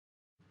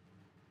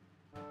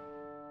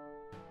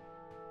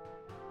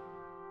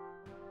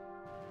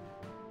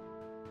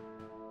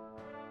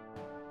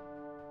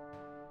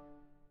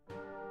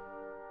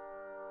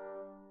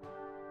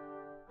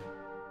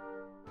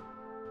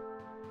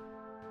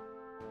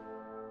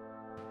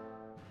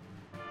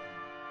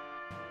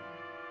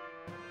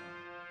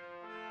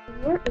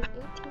The year is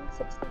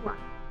 1861.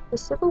 The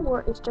Civil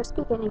War is just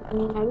beginning in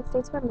the United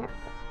States of America.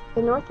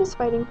 The North is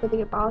fighting for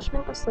the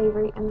abolishment of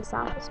slavery, and the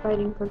South is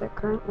fighting for their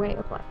current way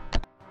of life.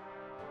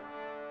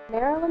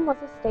 Maryland was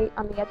a state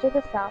on the edge of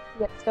the South,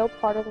 yet still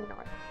part of the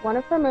North. One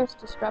of her most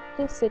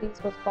disruptive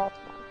cities was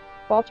Baltimore.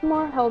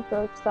 Baltimore held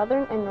both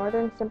Southern and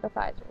Northern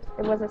sympathizers.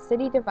 It was a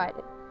city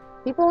divided.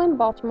 People in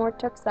Baltimore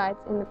took sides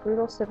in the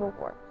brutal Civil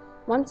War.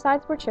 Once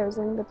sides were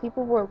chosen, the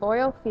people were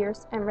loyal,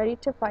 fierce, and ready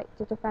to fight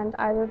to defend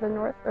either the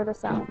North or the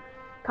South.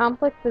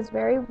 Conflict was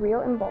very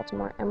real in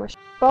Baltimore and was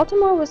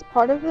Baltimore was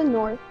part of the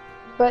North,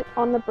 but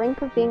on the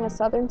brink of being a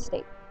Southern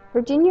state.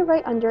 Virginia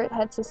right under it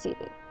had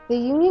seceded. The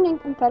Union and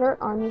Confederate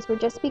armies were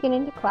just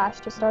beginning to clash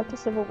to start the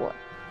Civil War.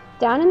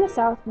 Down in the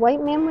South,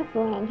 white men with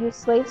land used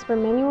slaves for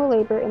manual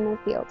labor in their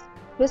fields.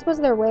 This was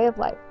their way of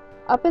life.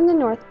 Up in the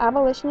North,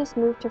 abolitionists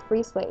moved to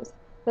free slaves.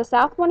 The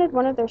South wanted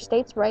one of their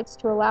states' rights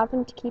to allow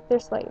them to keep their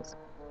slaves.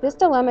 This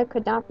dilemma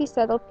could not be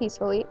settled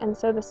peacefully, and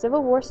so the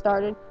Civil War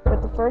started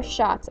with the first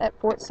shots at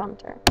Fort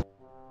Sumter.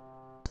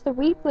 Just a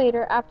week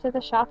later, after the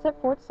shots at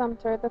Fort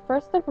Sumter, the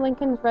first of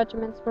Lincoln's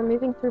regiments were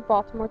moving through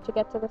Baltimore to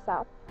get to the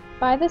South.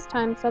 By this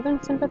time,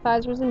 Southern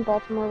sympathizers in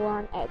Baltimore were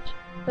on edge.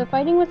 The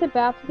fighting was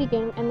about to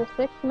begin, and the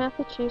 6th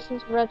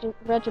Massachusetts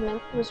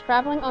Regiment was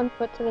traveling on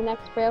foot to the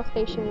next rail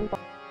station in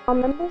Baltimore. While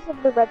members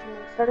of the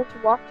regiment started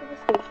to walk to the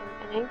station,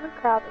 an angry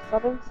crowd of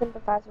Southern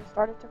sympathizers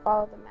started to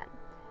follow the men.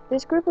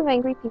 This group of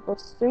angry people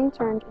soon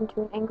turned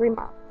into an angry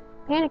mob.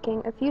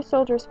 Panicking, a few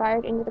soldiers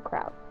fired into the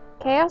crowd.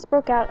 Chaos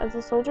broke out as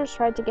the soldiers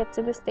tried to get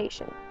to the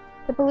station.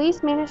 The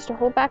police managed to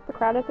hold back the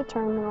crowd at the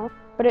terminal,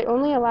 but it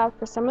only allowed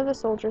for some of the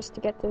soldiers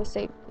to get to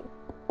safety.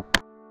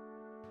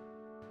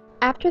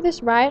 After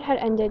this riot had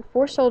ended,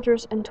 4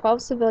 soldiers and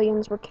 12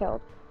 civilians were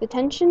killed. The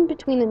tension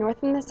between the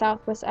North and the South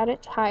was at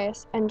its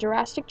highest, and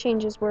drastic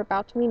changes were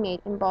about to be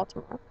made in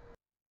Baltimore.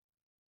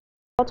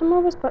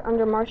 Baltimore was put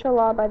under martial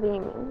law by the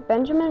Union.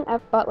 Benjamin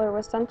F. Butler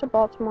was sent to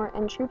Baltimore,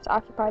 and troops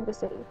occupied the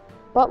city.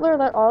 Butler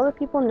let all the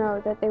people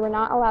know that they were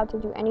not allowed to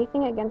do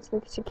anything against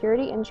the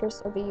security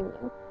interests of the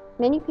Union.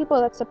 Many people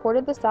that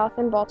supported the South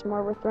in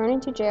Baltimore were thrown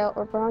into jail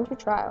or put onto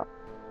trial.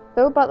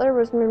 Though Butler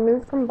was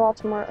removed from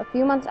Baltimore a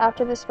few months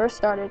after this first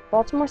started,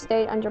 Baltimore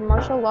stayed under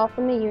martial law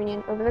from the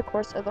Union over the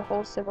course of the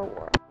whole Civil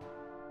War.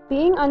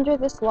 Being under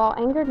this law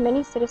angered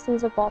many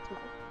citizens of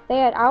Baltimore. They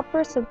had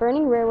outbursts of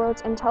burning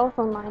railroads and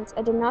telephone lines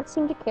and did not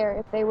seem to care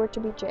if they were to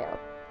be jailed.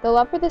 The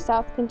love for the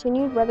South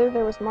continued whether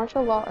there was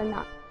martial law or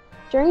not.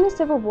 During the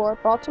Civil War,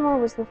 Baltimore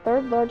was the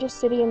 3rd largest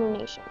city in the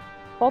nation.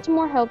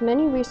 Baltimore held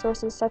many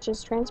resources such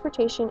as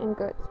transportation and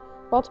goods.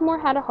 Baltimore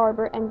had a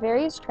harbor and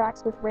various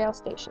tracks with rail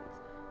stations.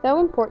 Though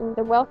important,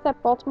 the wealth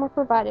that Baltimore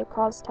provided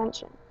caused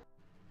tension.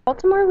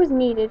 Baltimore was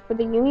needed for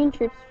the Union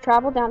troops to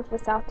travel down to the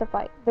South to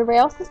fight. The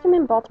rail system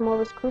in Baltimore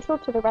was crucial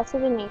to the rest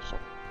of the nation.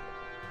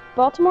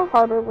 Baltimore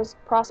Harbor was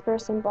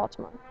prosperous in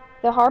Baltimore.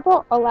 The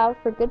harbor allowed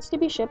for goods to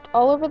be shipped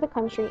all over the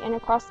country and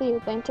across the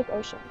Atlantic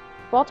Ocean.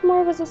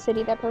 Baltimore was a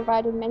city that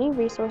provided many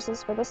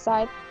resources for the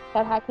side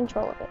that had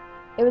control of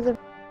it.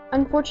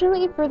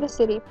 Unfortunately for the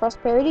city,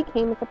 prosperity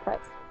came with a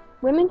price.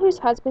 Women whose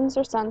husbands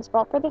or sons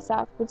fought for the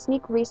South would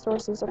sneak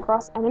resources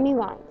across enemy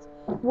lines.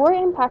 War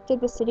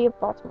impacted the city of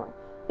Baltimore.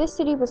 This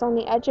city was on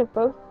the edge of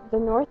both the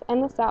North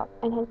and the South,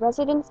 and had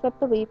residents that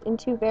believed in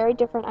 2 very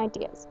different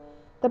ideas.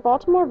 The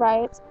Baltimore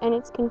riots and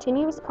its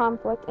continuous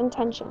conflict and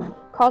tension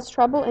caused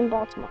trouble in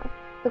Baltimore.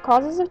 The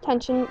causes of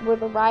tension were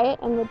the riot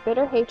and the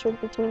bitter hatred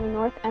between the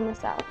North and the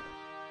South.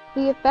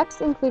 The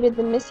effects included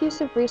the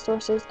misuse of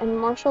resources and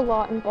martial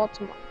law in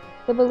Baltimore.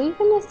 The belief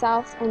in the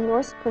South's and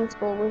North's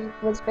principle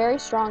was very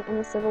strong in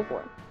the Civil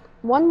War.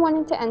 One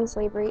wanted to end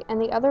slavery,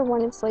 and the other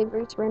wanted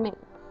slavery to remain.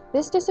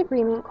 This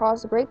disagreement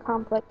caused great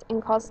conflict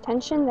and caused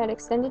tension that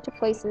extended to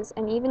places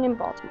and even in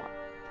Baltimore.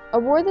 A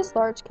war this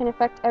large can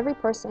affect every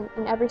person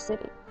in every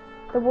city.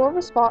 The war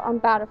was fought on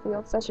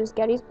battlefields such as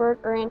Gettysburg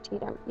or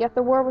Antietam, yet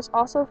the war was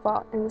also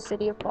fought in the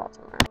city of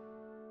Baltimore.